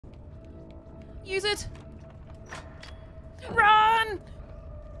Use it! Run!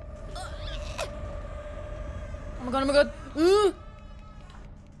 Oh my god, oh my god. Ooh!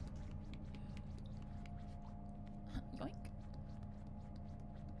 Yoink.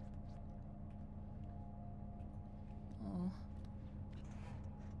 Oh.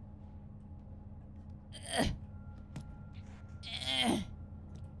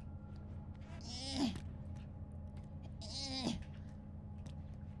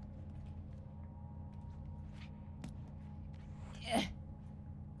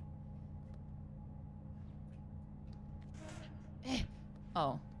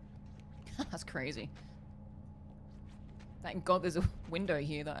 Oh. That's crazy. Thank God there's a window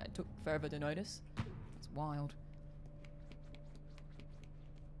here that it took forever to notice. It's wild.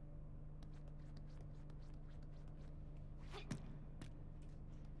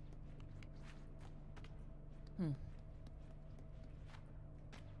 Hmm.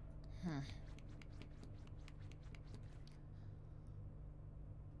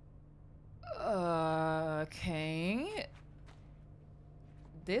 Okay.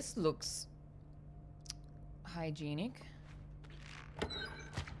 This looks hygienic.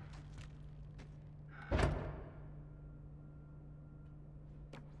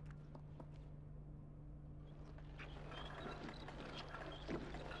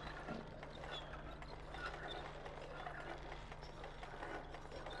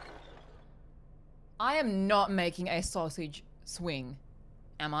 I am not making a sausage swing,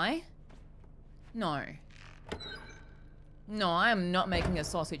 am I? No. No, I am not making a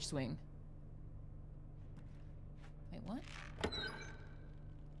sausage swing. Wait, what?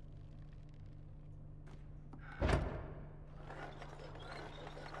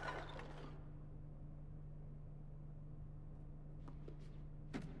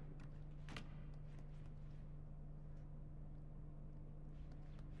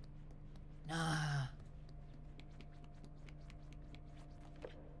 Nah.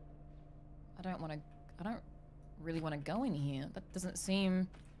 I don't really want to go in here. That doesn't seem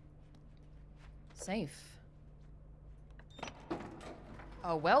safe.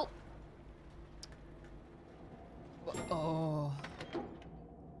 Oh, well. Oh.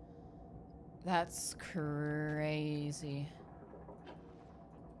 That's crazy.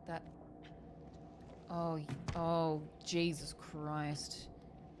 That... Oh, Jesus Christ.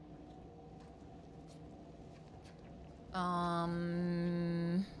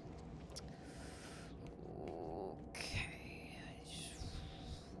 Okay.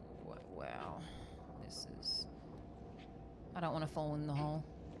 Wow. This is... I don't want to fall in the hole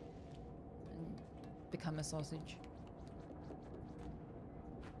and become a sausage.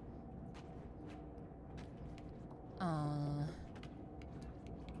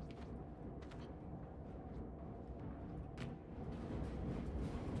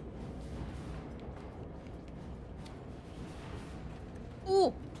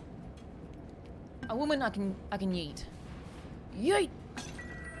 Ooh! A woman I can yeet. Yeet!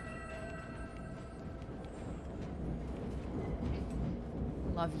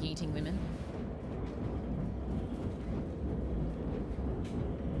 Love yeeting women.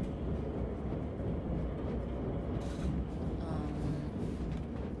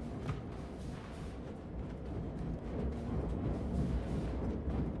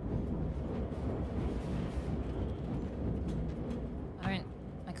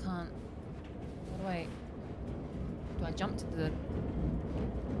 I can't. What do I... Do I jump to the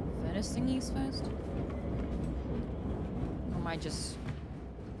furnace thingies first? Or am I just...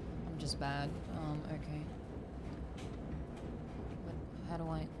 I'm just bad. Okay. But how do I...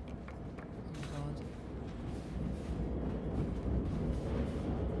 Oh my god.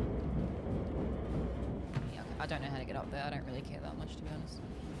 Yeah, okay. I don't know how to get up there. I don't really care that much, to be honest.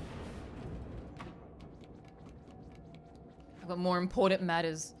 I've got more important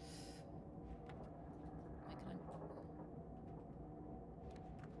matters. Wait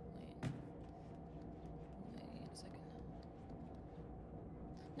a second.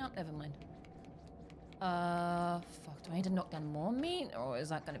 No, never mind. Fuck. Do I need to knock down more meat, or is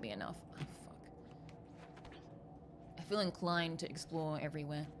that gonna be enough? Oh, fuck. I feel inclined to explore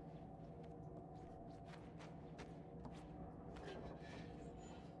everywhere.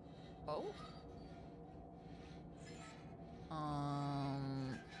 Oh?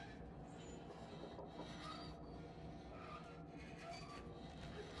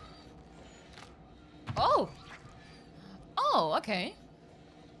 Oh! Oh, okay.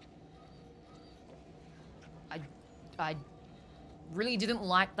 I really didn't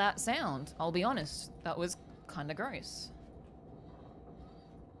like that sound, I'll be honest. That was kind of gross.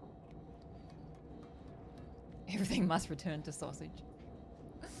 Everything must return to sausage.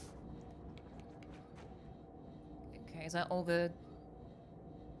 Okay, is that all the...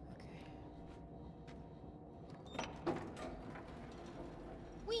 Okay.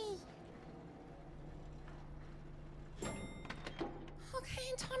 Whee! Okay,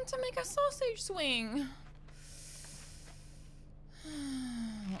 time to make a sausage swing.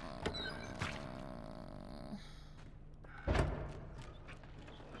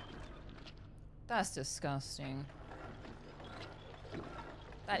 That's disgusting.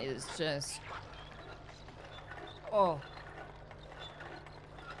 That is just... Oh.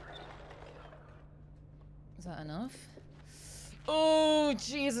 Is that enough? Oh,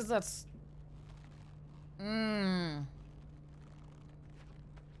 Jesus, that's... Mmm.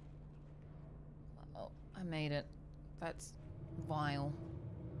 Oh, I made it. That's vile.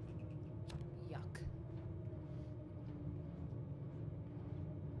 Yuck.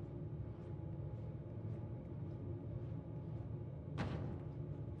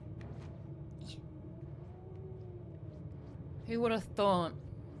 Who would have thought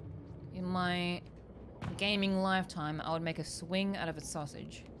in my gaming lifetime I would make a swing out of a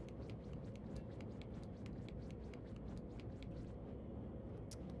sausage?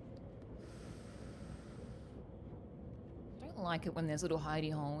 I don't like it when there's little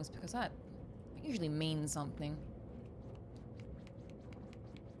hidey holes because that usually means something.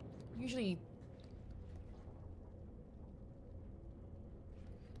 Usually...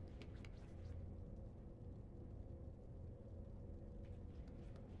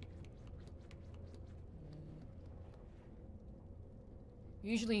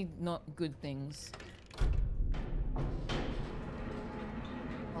 Usually not good things.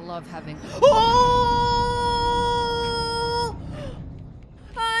 I love having... Oh!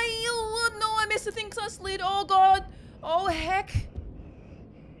 No, I missed the thing because I slid. Oh, God. Oh, heck.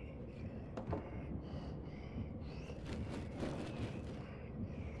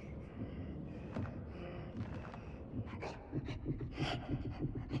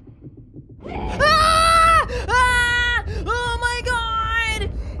 Ah! Ah! Oh, my God.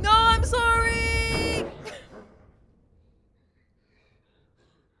 No, I'm sorry.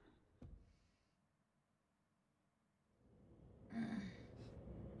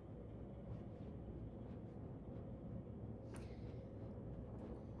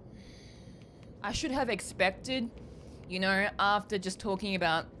 I should have expected, you know, after just talking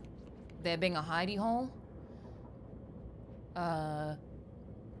about there being a hidey hole, that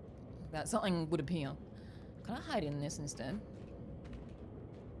something would appear. Can I hide in this instead?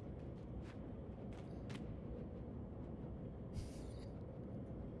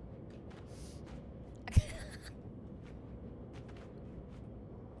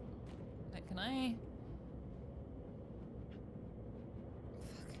 Wait, can I?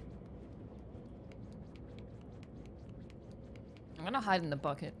 Fuck. I'm gonna hide in the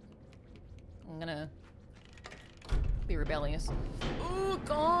bucket. I'm gonna be rebellious. Oh,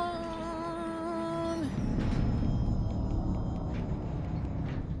 gone!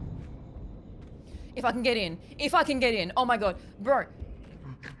 If I can get in. If I can get in. Oh my God. Bro.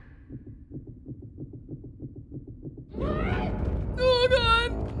 Oh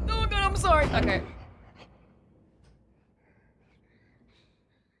God. Oh God, I'm sorry. Okay.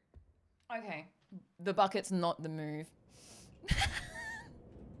 Okay. The bucket's not the move.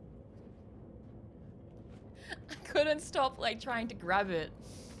 I couldn't stop like trying to grab it.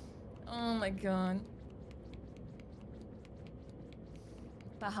 Oh my God.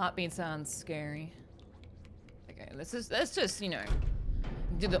 The heartbeat sounds scary. Okay, let's just, you know,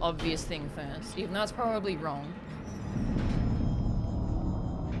 do the obvious thing first, even though it's probably wrong.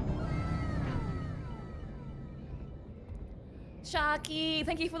 Sharky,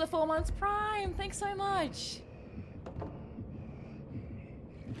 thank you for the 4 months Prime. Thanks so much.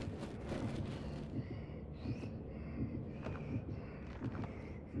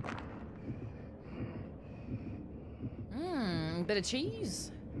 Mmm, bit of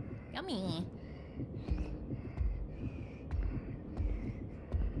cheese. Yummy.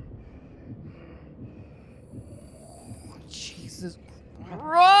 Jesus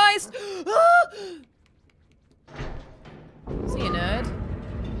Christ! See you, nerd.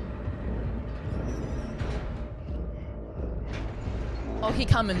 Oh, he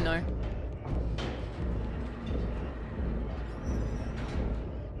coming though.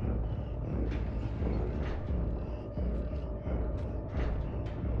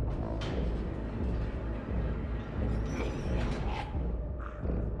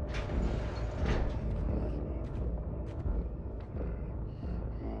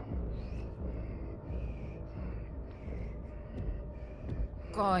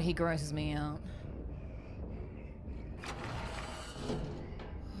 God, he grosses me out.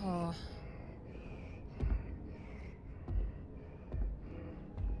 Oh.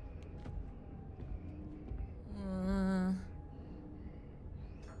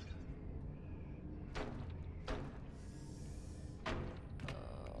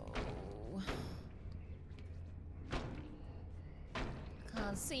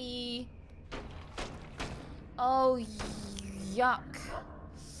 can't see. Oh, yuck.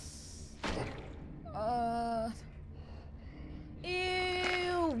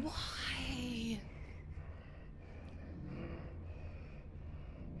 Ew, why?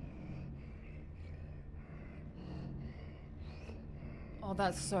 Oh,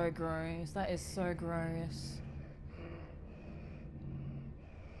 that's so gross. That is so gross.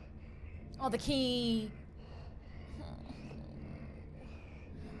 Oh, the key.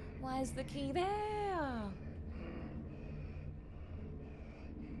 Why is the key there?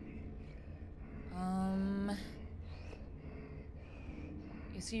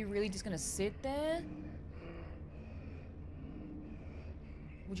 Is he really just gonna sit there?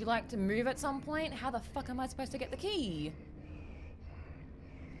 Would you like to move at some point? How the fuck am I supposed to get the key?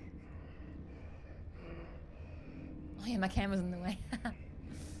 Oh yeah, my camera's in the way.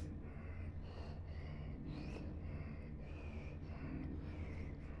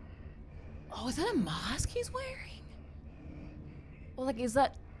 Oh, is that a mask he's wearing? Or like, is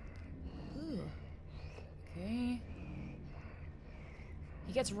that... Ooh. Okay.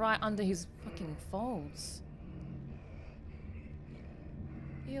 He gets right under his fucking folds.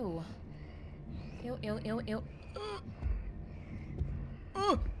 Ew. Ew, ew, ew, ew.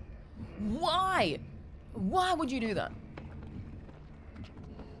 Why? Why would you do that?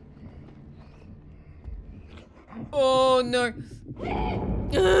 Oh no.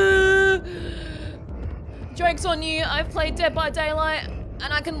 Joke's on you. I've played Dead by Daylight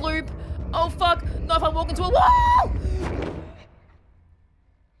and I can loop. Oh fuck. Not if I walk into a wall.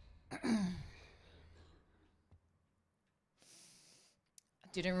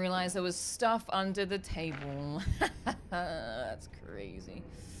 Didn't realize there was stuff under the table. That's crazy.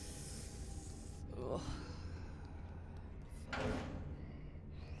 Ugh.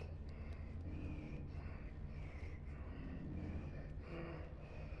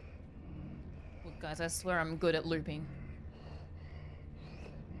 Look, guys, I swear I'm good at looping.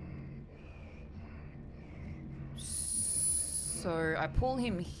 So I pull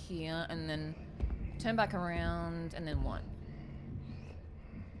him here and then turn back around and then what?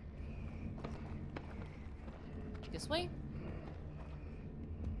 This way?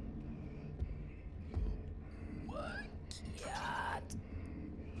 What?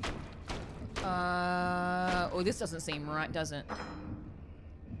 Oh, this doesn't seem right, does it?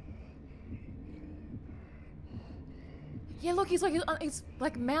 Yeah, look, he's like, his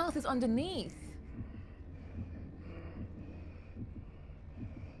like mouth is underneath.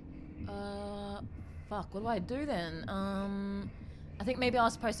 Fuck, what do I do then? I think maybe I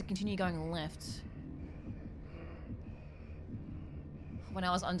was supposed to continue going left. When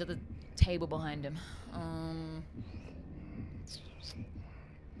I was under the table behind him.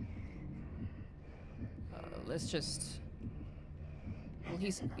 Let's just... Well,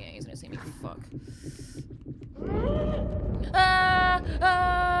 he's gonna see me. Fuck.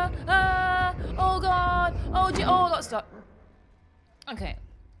 Oh god! Oh, I got stuck. Okay.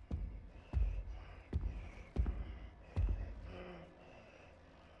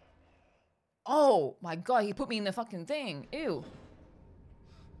 Oh my god, he put me in the fucking thing. Ew.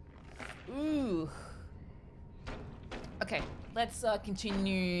 Ooh. Okay, let's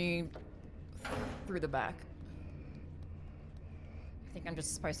continue through the back. I think I'm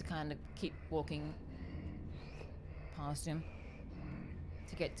just supposed to kind of keep walking past him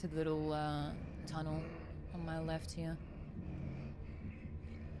to get to the little tunnel on my left here.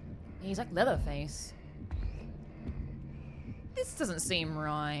 He's like Leatherface. This doesn't seem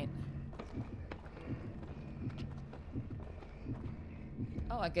right.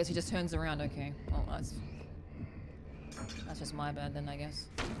 Oh, I guess he just turns around, okay. Well, that's just my bad then, I guess.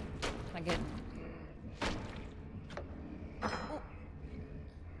 I get... Oh.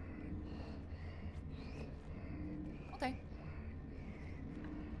 Okay.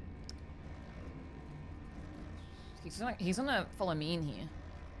 He's gonna follow me in here.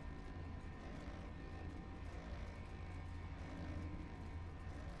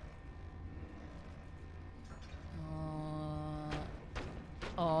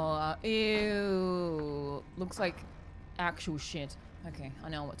 Ew. Looks like actual shit. Okay, I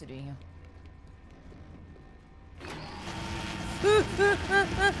know what to do here.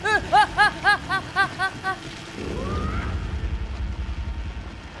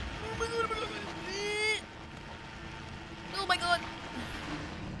 Oh my god.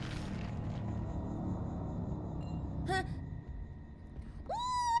 Huh?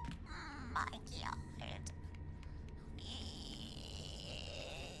 My god.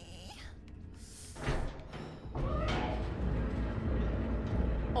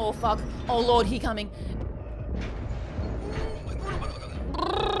 Oh fuck. Oh lord, he coming.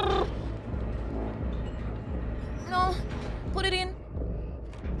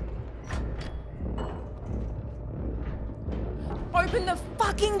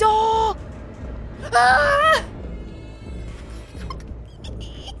 fucking door! Ah!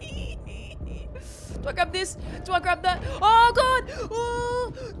 Do I grab this? Do I grab that? Oh god!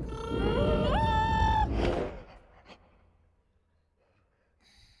 Oh.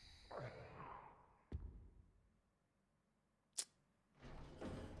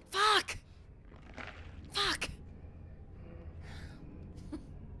 Fuck! Fuck!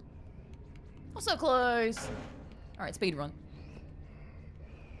 I'm so close. Alright, speed run.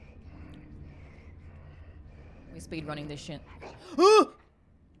 We're speed running this shit. Oh!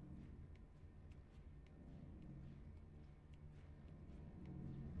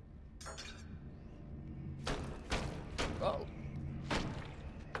 Oh.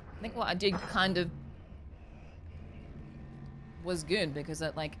 I think what I did kind of was good because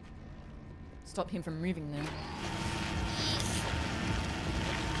it like stopped him from moving there.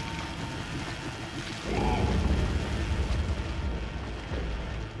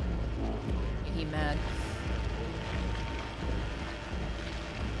 He mad.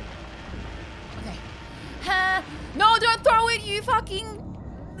 Okay. Ha! No, don't throw it, you fucking...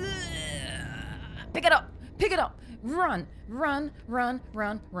 Pick it up. Pick it up. Run. Run. Run.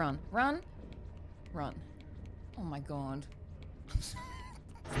 Run. Run. Run. Run. Oh my god.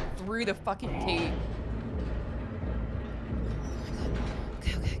 Through the fucking key. Oh my god.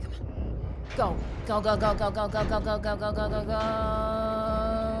 Okay, okay, come on. Go. Go, go, go, go, go, go, go, go, go, go, go, go, go.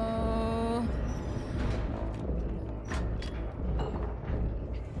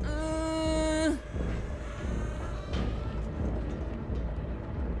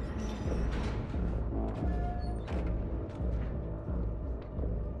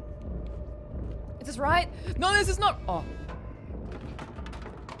 Is this right? No, this is not. Oh.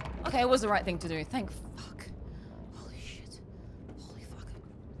 Okay, it was the right thing to do. Thank fuck. Holy shit. Holy fuck.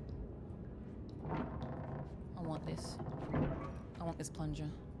 I want this. I want this plunger.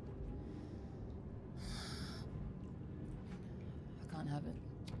 I can't have it.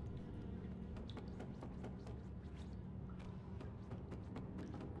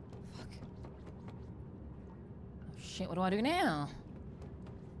 Fuck. Oh shit, what do I do now?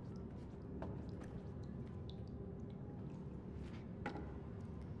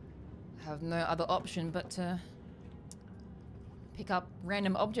 I have no other option but to pick up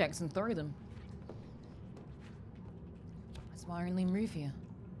random objects and throw them. That's my only move here.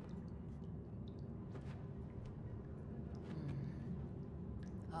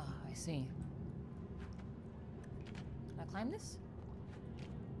 Ah, I see. Can I climb this?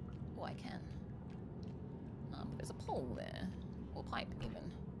 Oh, I can. But there's a pole there. Or pipe,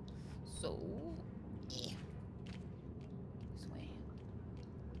 even. So, yeah. This way.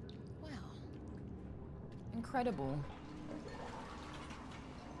 Wow. Incredible.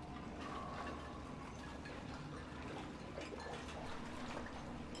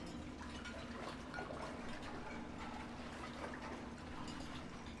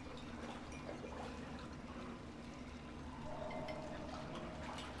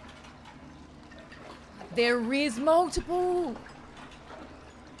 There is multiple!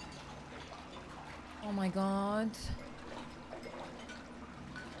 Oh my god.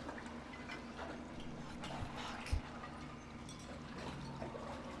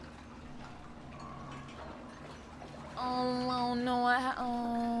 Oh no,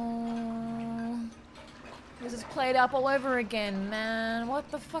 oh. This is played up all over again, man.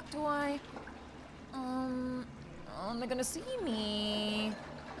 What the fuck do I... Oh, they're gonna see me.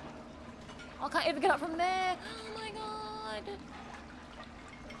 I can't even get up from there. Oh my god.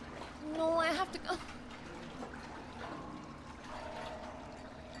 No, I have to go.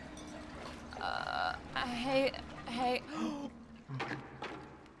 I hate.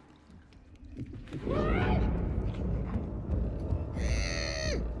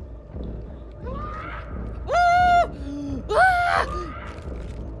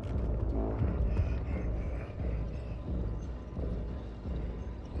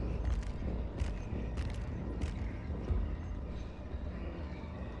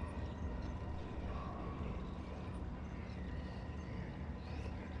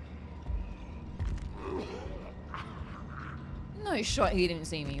 No shot, he didn't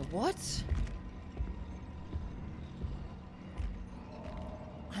see me. What?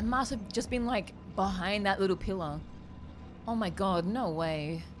 I must have just been like behind that little pillar. Oh my god, no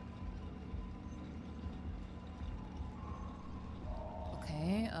way.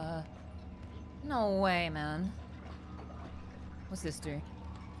 Okay, no way, man. What's this do?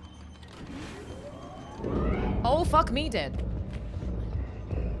 Oh, fuck me dead.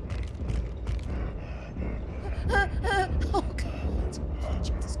 Oh god.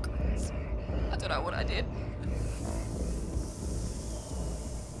 Jesus Christ. I don't know what I did.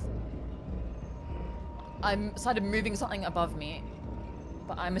 I started moving something above me,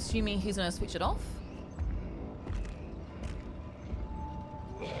 but I'm assuming he's gonna switch it off.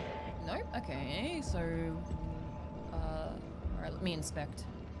 Nope. Okay, so alright, let me inspect.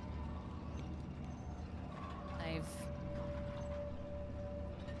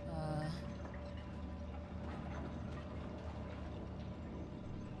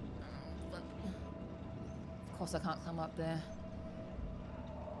 Of course I can't climb up there.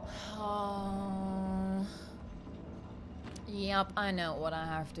 Yep, I know what I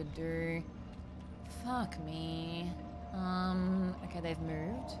have to do. Fuck me. Okay, they've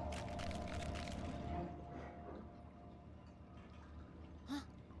moved.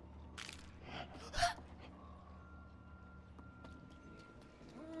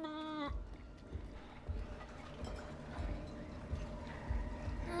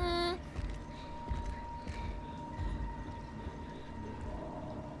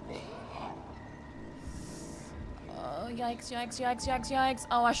 Yikes, yikes, yikes, yikes, yikes.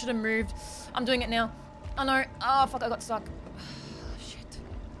 Oh, I should have moved. I'm doing it now. Oh no. Oh, fuck, I got stuck. Shit.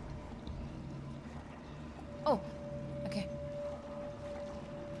 Oh, okay.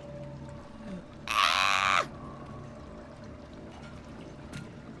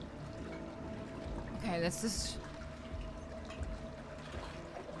 Okay, let's just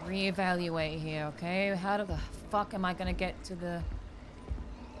reevaluate here, okay? How the fuck am I gonna get to the...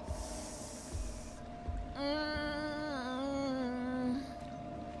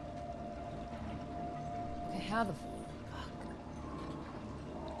 How the fuck?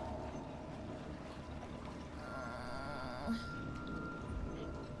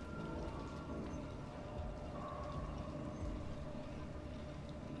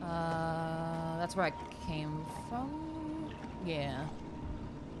 That's where I came from? Yeah.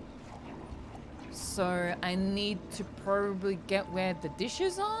 So I need to probably get where the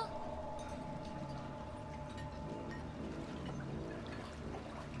dishes are?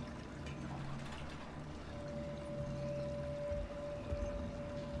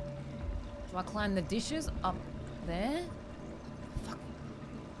 Do I climb the dishes up there? Fuck.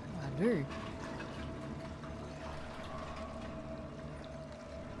 What do I do?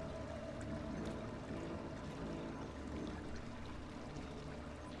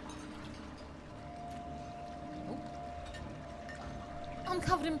 Oh. I'm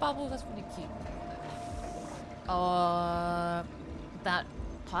covered in bubbles. That's really cute. That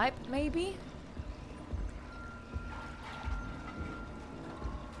pipe, maybe?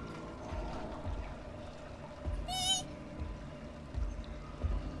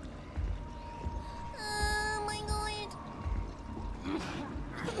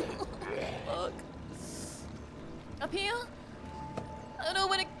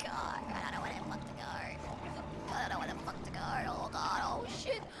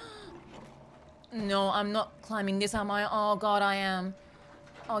 No, I'm not climbing this, am I? Oh god, I am.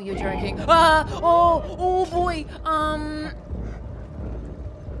 Oh, you're joking. Ah! Oh boy.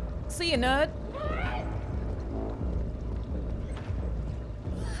 See ya, nerd.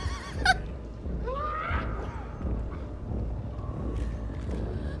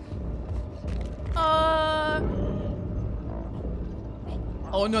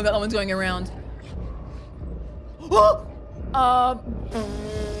 Oh no, that one's going around. Oh!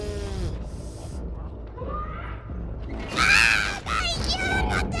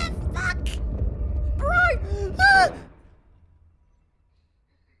 What the fuck? Bro!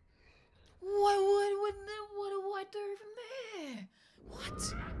 What do I do from there? What?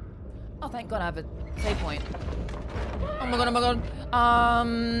 Oh, thank God I have a save point. Oh my god, oh my god.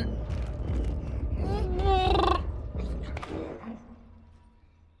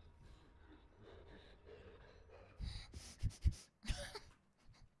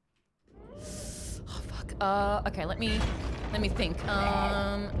 Oh fuck. Okay, let me think.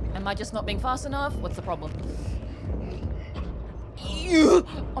 Am I just not being fast enough? What's the problem?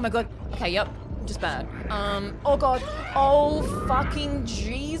 Oh my god. Okay, yep. Just bad. Oh god. Oh fucking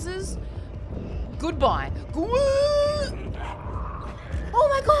Jesus. Goodbye. Oh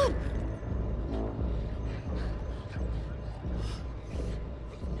my god.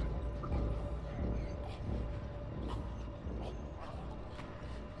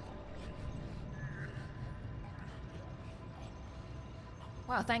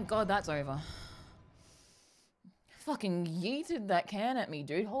 Wow, thank God that's over. Fucking yeeted that can at me,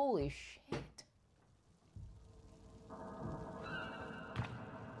 dude. Holy shit.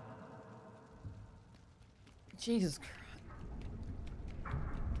 Jesus Christ.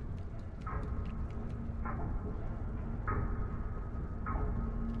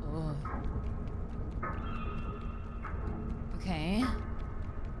 Ugh. Okay.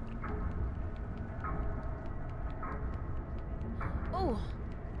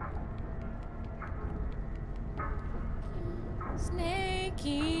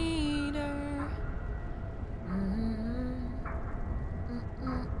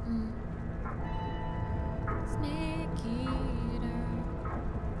 Snake eater.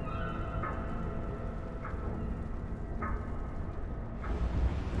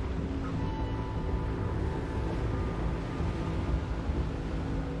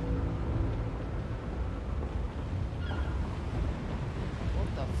 What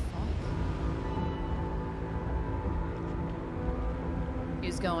the fuck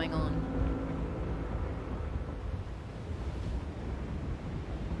is going on?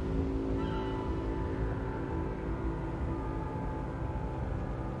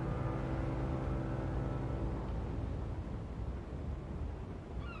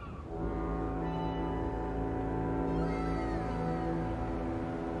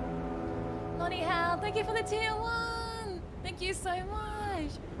 Thank you for the tier 1! Thank you so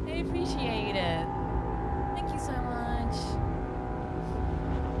much! I appreciate it. Thank you so much.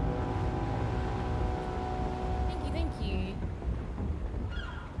 Thank you.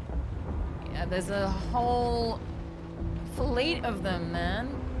 Yeah, there's a whole fleet of them, man.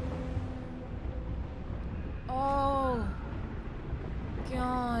 Oh.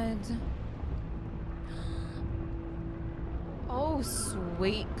 God. Oh,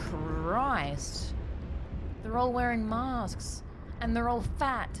 sweet Christ. They're all wearing masks, and they're all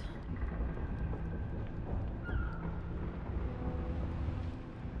fat.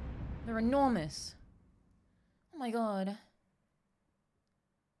 They're enormous. Oh my god.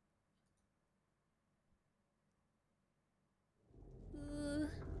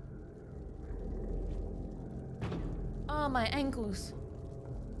 Oh, my ankles.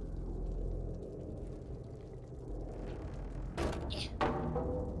 Yeah.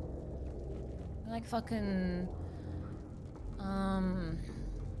 Like fucking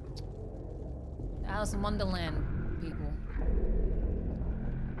Alice in Wonderland people.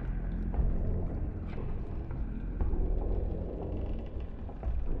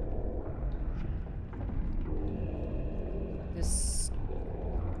 This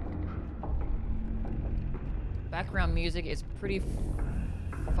background music is pretty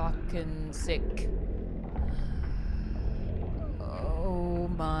fucking sick. Oh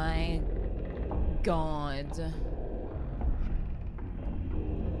my God.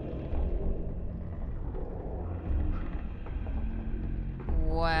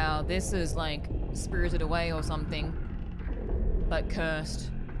 Wow, this is like Spirited Away or something, but cursed.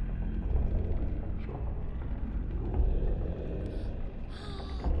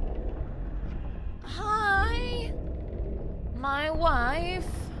 Hi, my wife.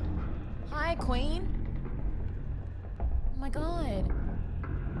 Hi, Queen. Oh my God.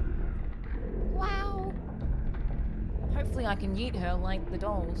 Wow. Hopefully I can yeet her like the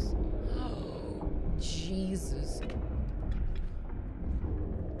dolls. Jesus.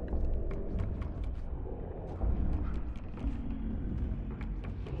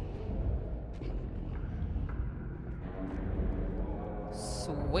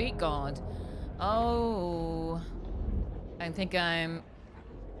 Sweet God. Oh. I think I'm...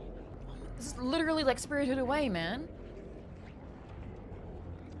 This is literally like Spirited Away, man.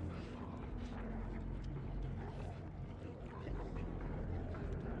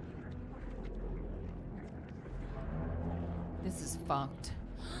 This is fucked.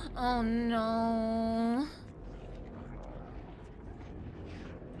 Oh no.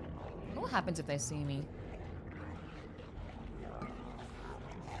 What happens if they see me?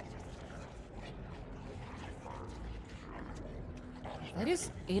 That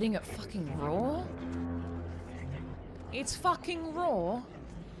is eating it fucking raw? It's fucking raw?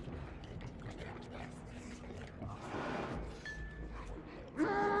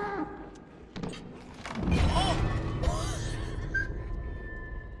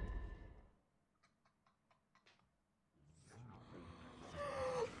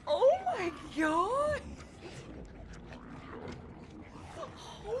 Oh my God!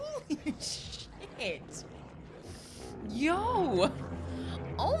 Holy shit! Yo!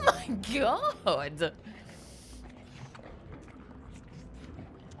 Oh my God! Oh my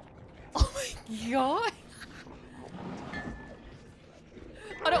God!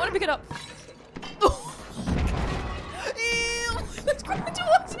 I don't want to pick it up. Oh. Ew! It's coming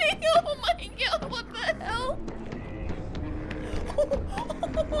towards me! Oh my God! What the hell? Oh my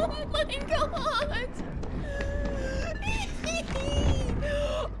God!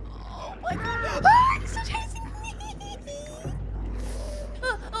 Oh my God! Ah, it's chasing me!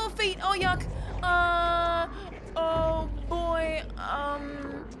 Oh, feet! Oh, yuck! Oh boy!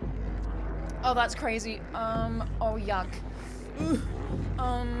 Oh, that's crazy. Oh, yuck.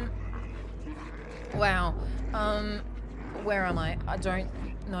 Wow. Where am I? I don't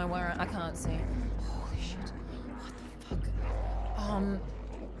know where I can't see. Holy shit. What the fuck?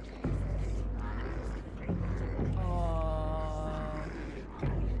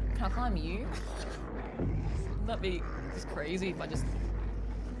 climb you? Wouldn't that be just crazy if I just...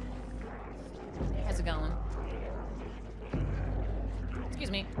 How's it going? Excuse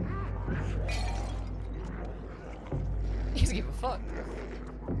me. He doesn't give a fuck.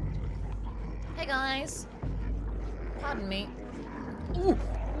 Hey guys. Pardon me. Ooh.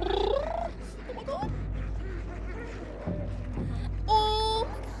 Oh my god. Oh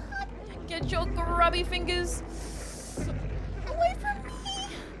my god. Get your grubby fingers away from me.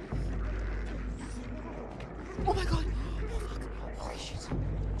 Oh my god. Oh fuck. Holy shit.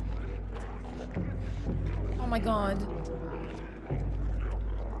 Oh my god.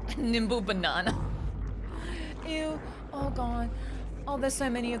 Nimble banana. Ew. Oh god. Oh, there's so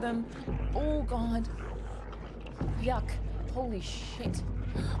many of them. Oh god. Yuck. Holy shit.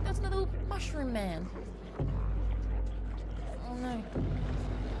 There's another mushroom man. Oh no.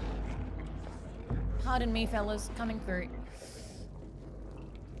 Pardon me, fellas. Coming through.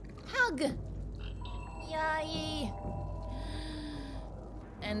 Hug! Yay!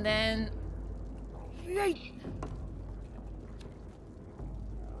 And then... Yay!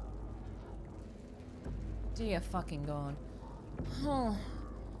 Dear fucking god. Oh.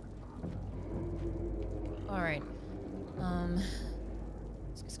 Alright.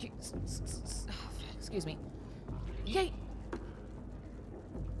 Excuse me. Yay!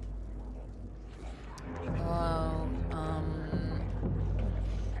 Oh,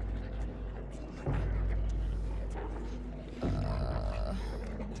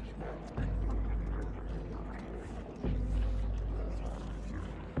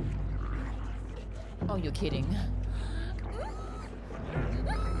 oh, you're kidding.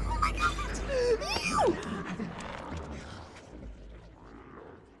 Oh my god! Ew!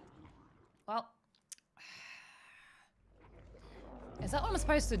 Well, is that what I'm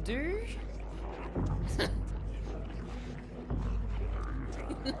supposed to do?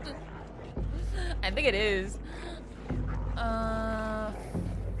 I think it is.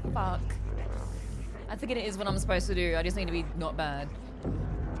 Fuck. I think it is what I'm supposed to do. I just need to be not bad.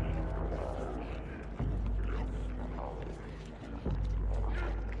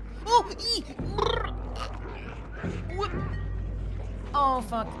 Oh! Whoop. Oh,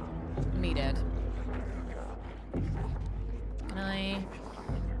 fuck. Me dead. Can I...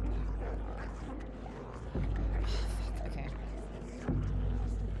 Fuck, okay.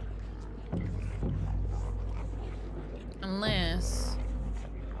 Unless...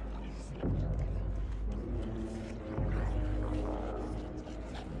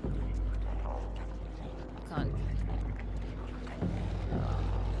 Can't.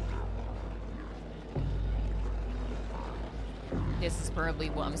 This is probably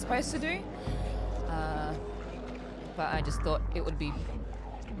what I'm supposed to do. But I just thought it would be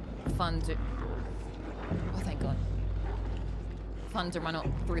fun to... Oh, thank God. Fun to run up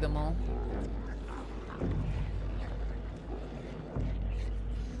through them all.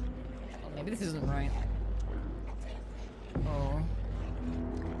 Oh, maybe this isn't right. Oh.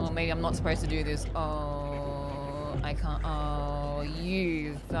 Oh, maybe I'm not supposed to do this. Oh, I can't... Oh,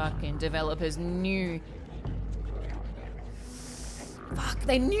 you fucking developers knew. Fuck,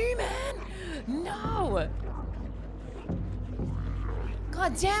 they knew, man! No!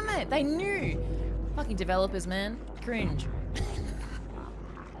 God damn it, they knew! Fucking developers, man. Cringe.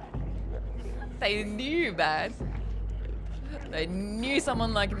 They knew, man. They knew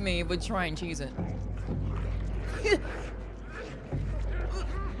someone like me would try and cheese it.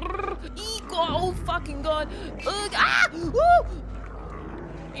 Oh, fucking God. Ah! Woo!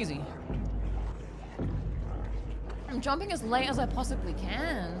 Easy. I'm jumping as late as I possibly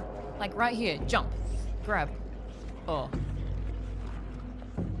can. Like right here, jump, grab. Oh.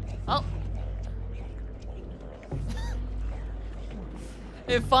 Oh.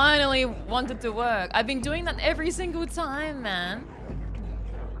 It finally wanted to work. I've been doing that every single time, man.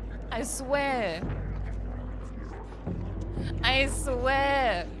 I swear. I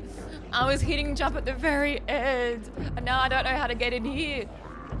swear. I was hitting jump at the very end. And now I don't know how to get in here.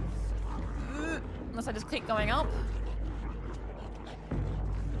 Unless I just keep going up.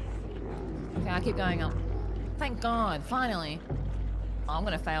 Okay, I keep going up. Thank God, finally. Oh, I'm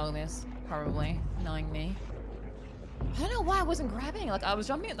gonna fail this, probably, knowing me. I don't know why I wasn't grabbing. Like, I was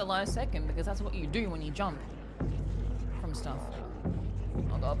jumping at the last second because that's what you do when you jump from stuff.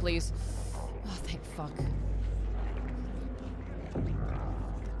 Oh God, please. Oh, thank fuck.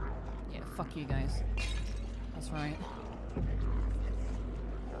 Yeah, fuck you guys. That's right.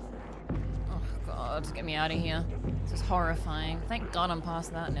 Oh God, get me out of here. This is horrifying. Thank God I'm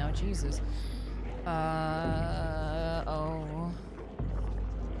past that now, Jesus. Oh.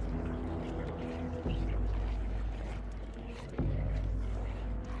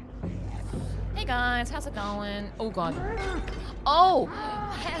 guys, how's it going? Oh god. Oh!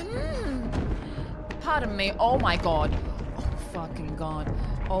 Pardon me. Oh my god. Oh fucking god.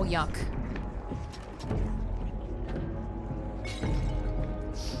 Oh yuck.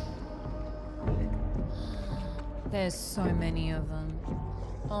 There's so many of them.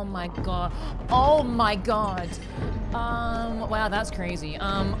 Oh my god. Oh my god. Wow, that's crazy.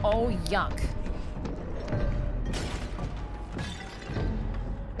 Oh yuck.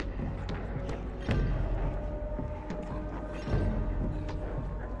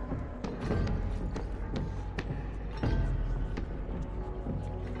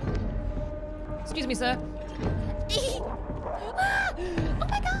 Excuse me, sir. Ah! Oh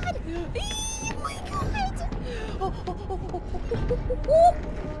my god! Oh my god!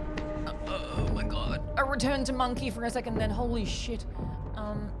 Oh my god. I returned to monkey for a second then. Holy shit.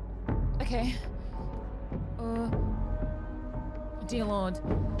 Okay. Dear Lord.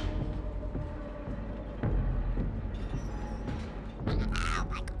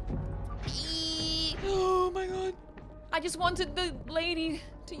 Oh my god. I just wanted the lady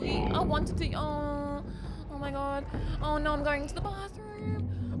to eat. I wanted to. Oh my god. Oh no, I'm going to the bathroom.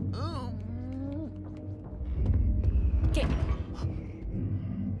 Okay.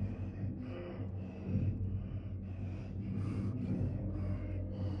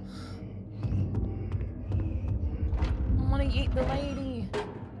 I want to eat the lady.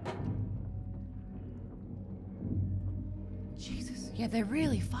 Jesus. Yeah, they're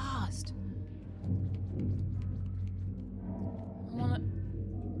really fast.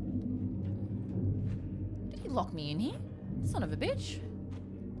 Did he lock me in here? Son of a bitch.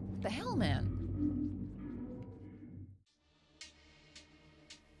 What the hell, man?